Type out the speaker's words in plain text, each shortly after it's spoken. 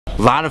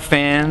A lot of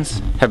fans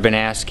have been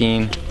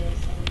asking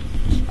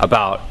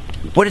about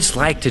what it's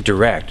like to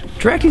direct.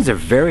 Directing is a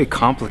very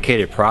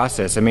complicated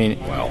process. I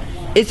mean,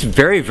 it's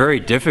very,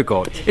 very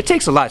difficult. It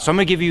takes a lot. So I'm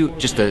going to give you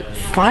just a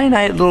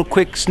finite little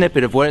quick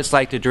snippet of what it's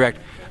like to direct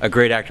a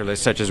great actor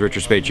such as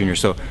Richard Speight Jr.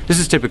 So this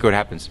is typically what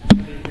happens.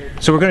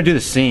 So we're going to do the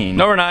scene.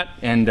 No, we're not.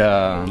 And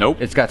nope.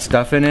 It's got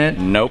stuff in it.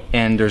 Nope.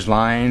 And there's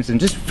lines. And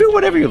just feel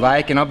whatever you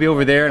like. And I'll be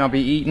over there and I'll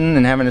be eating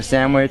and having a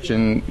sandwich.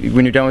 And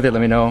when you're done with it,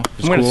 let me know.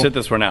 I'm going to sit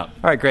this one out.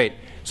 All right, great.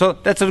 So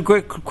that's a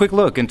quick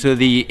look into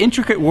the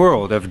intricate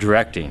world of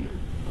directing.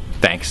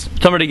 Thanks.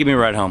 Somebody give me a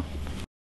ride home.